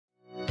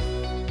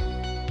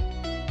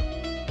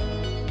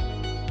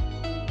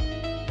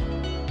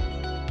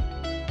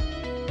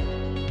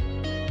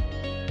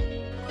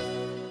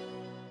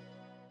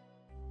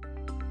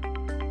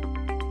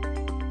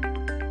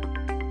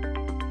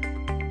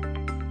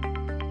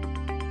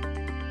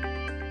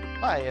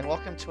Hi, and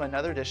welcome to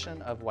another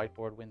edition of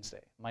Whiteboard Wednesday.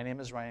 My name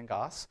is Ryan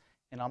Gauss,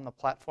 and I'm the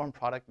Platform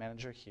Product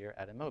Manager here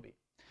at InMobi.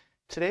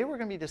 Today we're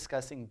going to be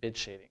discussing bid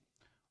shading,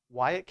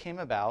 why it came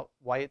about,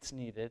 why it's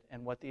needed,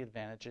 and what the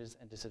advantages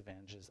and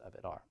disadvantages of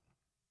it are.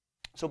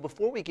 So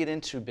before we get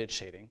into bid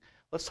shading,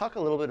 let's talk a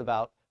little bit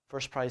about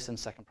first price and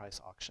second price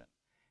auction.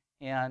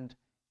 And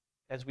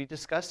as we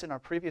discussed in our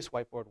previous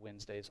Whiteboard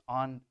Wednesdays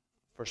on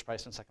first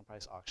price and second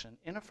price auction,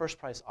 in a first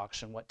price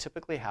auction, what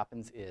typically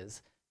happens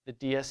is the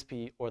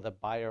DSP or the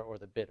buyer or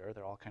the bidder,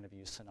 they're all kind of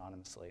used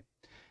synonymously.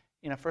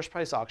 In a first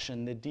price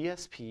auction, the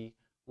DSP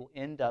will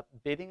end up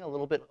bidding a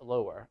little bit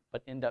lower,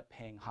 but end up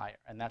paying higher.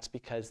 And that's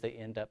because they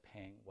end up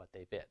paying what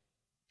they bid.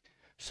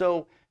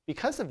 So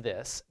because of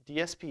this,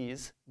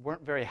 DSPs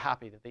weren't very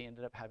happy that they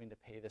ended up having to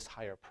pay this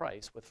higher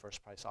price with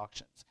first price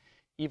auctions,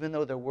 even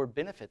though there were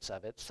benefits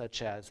of it,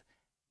 such as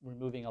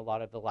removing a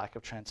lot of the lack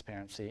of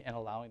transparency and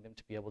allowing them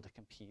to be able to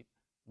compete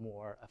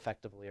more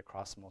effectively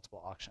across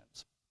multiple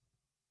auctions.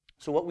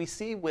 So what we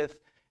see with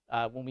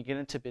when we get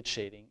into bid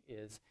shading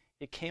is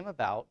it came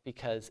about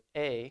because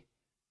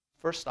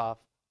first off,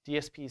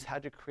 DSPs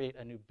had to create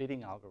a new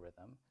bidding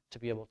algorithm to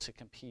be able to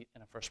compete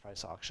in a first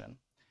price auction.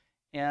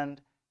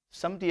 And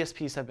some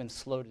DSPs have been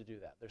slow to do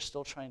that. They're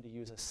still trying to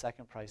use a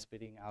second price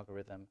bidding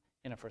algorithm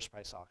in a first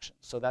price auction.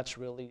 So that's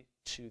really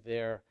to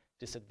their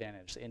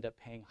disadvantage. They end up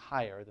paying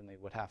higher than they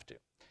would have to.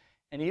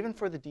 And even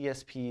for the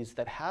DSPs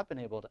that have been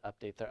able to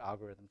update their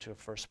algorithm to a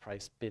first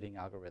price bidding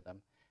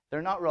algorithm,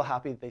 they're not real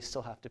happy that they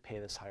still have to pay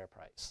this higher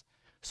price.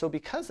 So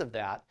because of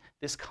that,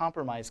 this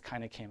compromise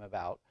kind of came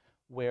about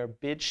where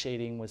bid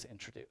shading was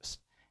introduced.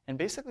 And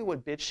basically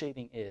what bid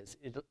shading is,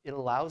 it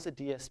allows a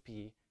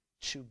DSP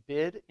to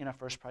bid in a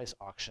first price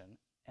auction,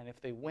 and if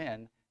they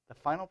win, the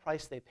final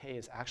price they pay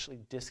is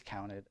actually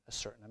discounted a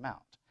certain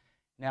amount.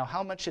 Now,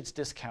 how much it's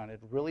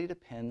discounted really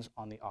depends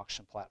on the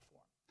auction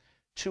platform.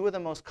 Two of the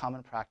most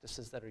common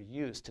practices that are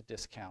used to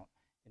discount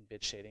in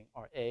bid shading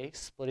are A,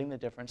 splitting the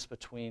difference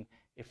between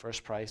a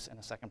first price and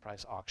a second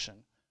price auction,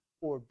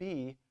 or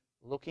B,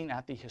 looking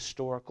at the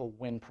historical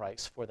win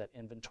price for that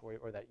inventory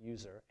or that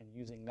user and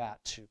using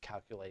that to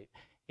calculate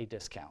a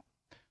discount.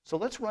 So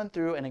let's run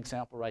through an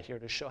example right here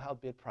to show how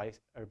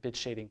bid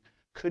shading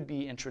could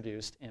be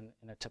introduced in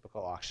a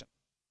typical auction.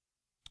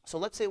 So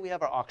let's say we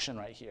have our auction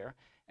right here,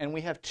 and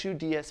we have two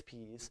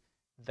DSPs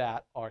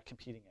that are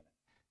competing in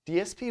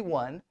it. DSP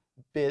 1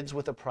 bids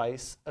with a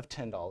price of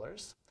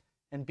 $10,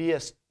 and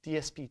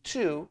DSP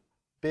 2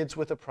 bids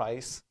with a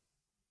price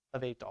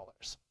of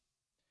 $8.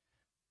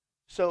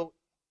 So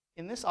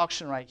in this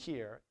auction right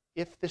here,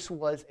 if this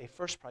was a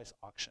first price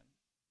auction,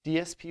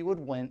 DSP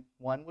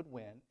one would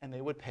win, and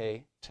they would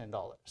pay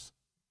 $10.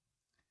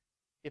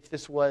 If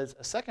this was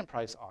a second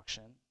price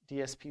auction,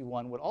 DSP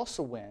 1 would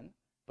also win,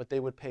 but they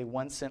would pay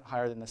 1 cent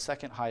higher than the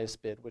second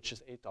highest bid, which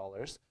is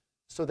 $8.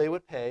 So they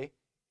would pay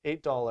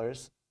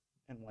 $8.01.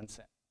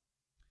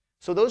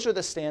 So those are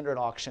the standard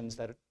auctions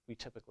that we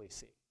typically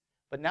see.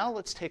 But now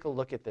let's take a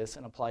look at this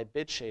and apply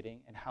bid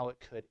shading and how it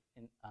could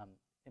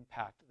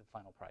impact the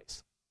final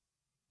price.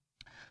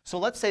 So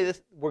let's say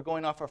we're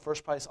going off our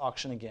first price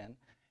auction again,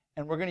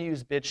 and we're going to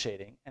use bid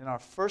shading. And in our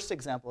first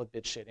example of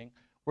bid shading,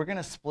 we're going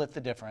to split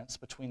the difference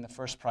between the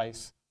first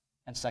price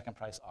and second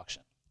price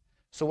auction.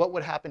 So what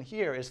would happen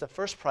here is the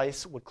first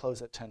price would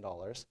close at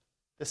 $10.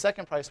 The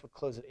second price would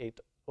close at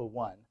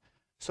 $8.01.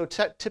 So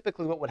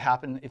typically what would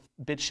happen if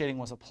bid shading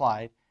was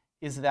applied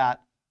is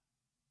that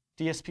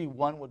DSP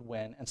 1 would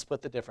win and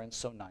split the difference,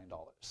 so $9.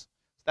 So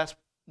that's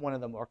one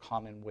of the more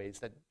common ways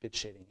that bid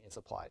shading is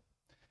applied.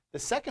 The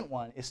second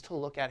one is to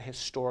look at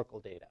historical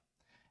data.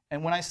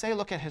 And when I say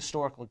look at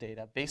historical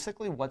data,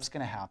 basically what's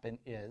going to happen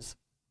is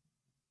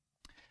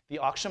the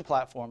auction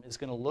platform is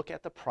going to look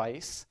at the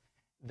price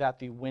that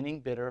the winning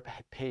bidder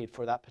paid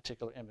for that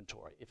particular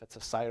inventory, if it's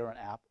a site or an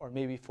app, or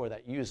maybe for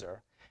that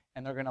user,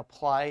 and they're going to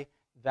apply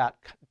that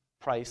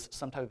price,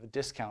 some type of a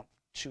discount,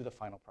 to the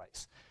final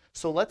price.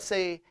 So let's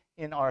say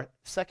in our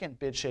second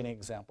bid shading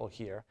example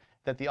here,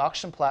 that the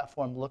auction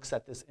platform looks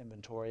at this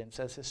inventory and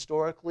says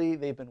historically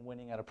they've been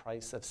winning at a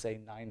price of, say,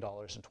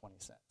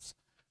 $9.20.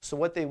 So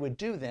what they would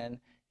do then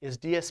is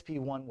DSP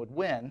 1 would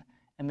win,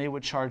 and they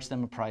would charge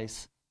them a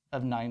price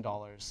of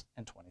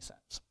 $9.20.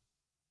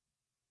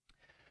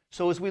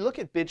 So as we look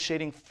at bid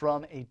shading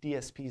from a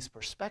DSP's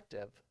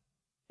perspective,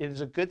 it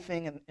is a good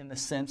thing in the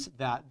sense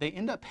that they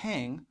end up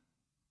paying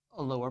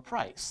a lower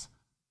price,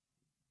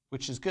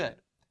 which is good.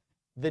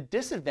 The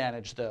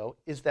disadvantage, though,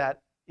 is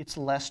that it's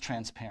less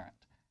transparent.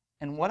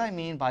 And what I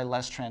mean by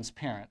less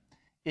transparent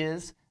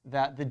is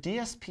that the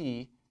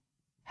DSP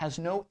has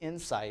no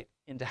insight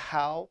into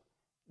how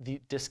the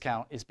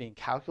discount is being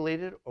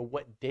calculated or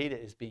what data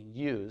is being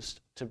used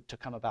to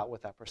come about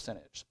with that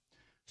percentage.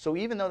 So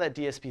even though that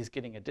DSP is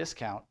getting a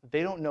discount,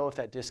 they don't know if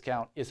that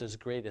discount is as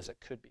great as it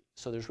could be.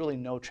 So there's really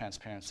no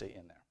transparency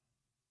in there.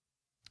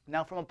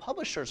 Now, from a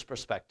publisher's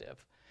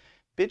perspective,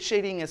 bid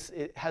shading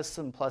it has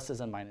some pluses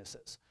and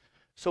minuses.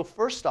 So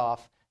first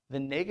off, the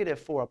negative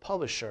for a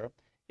publisher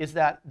is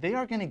that they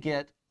are going to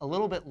get a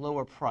little bit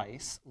lower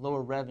price,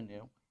 lower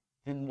revenue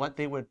than what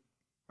they would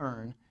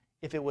earn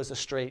if it was a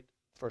straight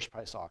first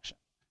price auction.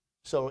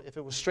 So if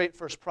it was straight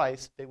first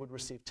price, they would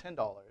receive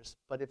 $10,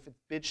 but if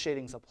bid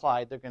shading's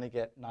applied, they're going to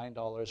get $9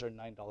 or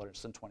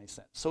 $9.20.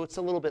 So it's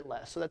a little bit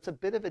less. So that's a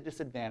bit of a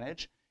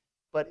disadvantage,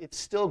 but it's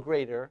still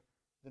greater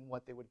than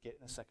what they would get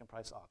in a second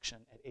price auction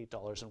at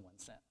 $8.01.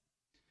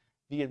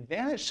 The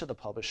advantage to the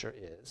publisher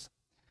is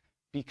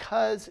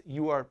because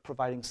you are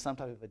providing some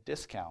type of a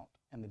discount,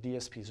 and the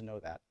DSPs know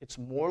that, it's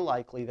more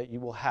likely that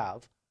you will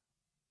have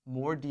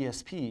more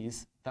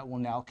DSPs that will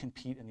now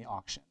compete in the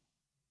auction.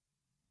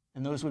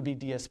 And those would be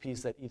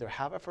DSPs that either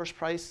have a first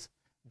price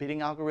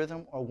bidding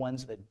algorithm or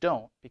ones that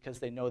don't, because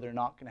they know they're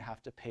not going to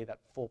have to pay that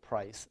full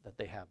price that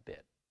they have bid.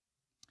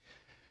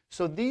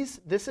 So this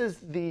is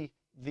the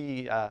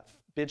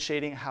bid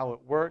shading, how it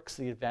works,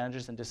 the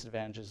advantages and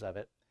disadvantages of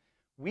it.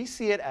 We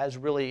see it as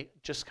really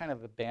just kind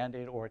of a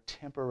Band-Aid or a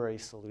temporary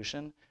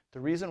solution. The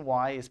reason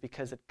why is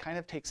because it kind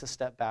of takes a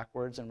step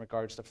backwards in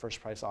regards to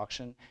first price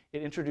auction.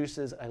 It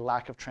introduces a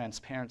lack of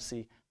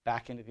transparency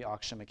back into the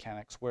auction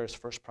mechanics, whereas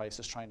first price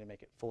is trying to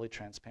make it fully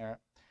transparent.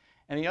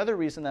 And the other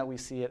reason that we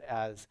see it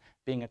as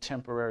being a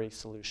temporary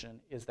solution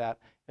is that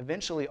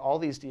eventually all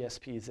these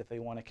DSPs, if they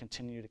want to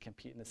continue to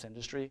compete in this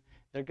industry,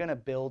 they're going to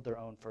build their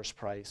own first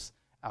price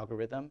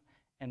algorithm.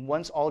 And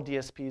once all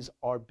DSPs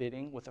are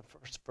bidding with a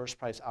first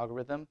price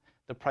algorithm,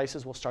 the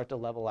prices will start to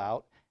level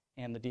out,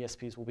 and the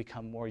DSPs will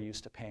become more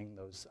used to paying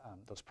those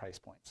price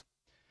points.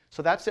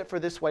 So that's it for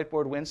this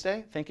Whiteboard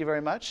Wednesday. Thank you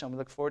very much, and we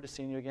look forward to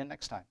seeing you again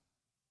next time.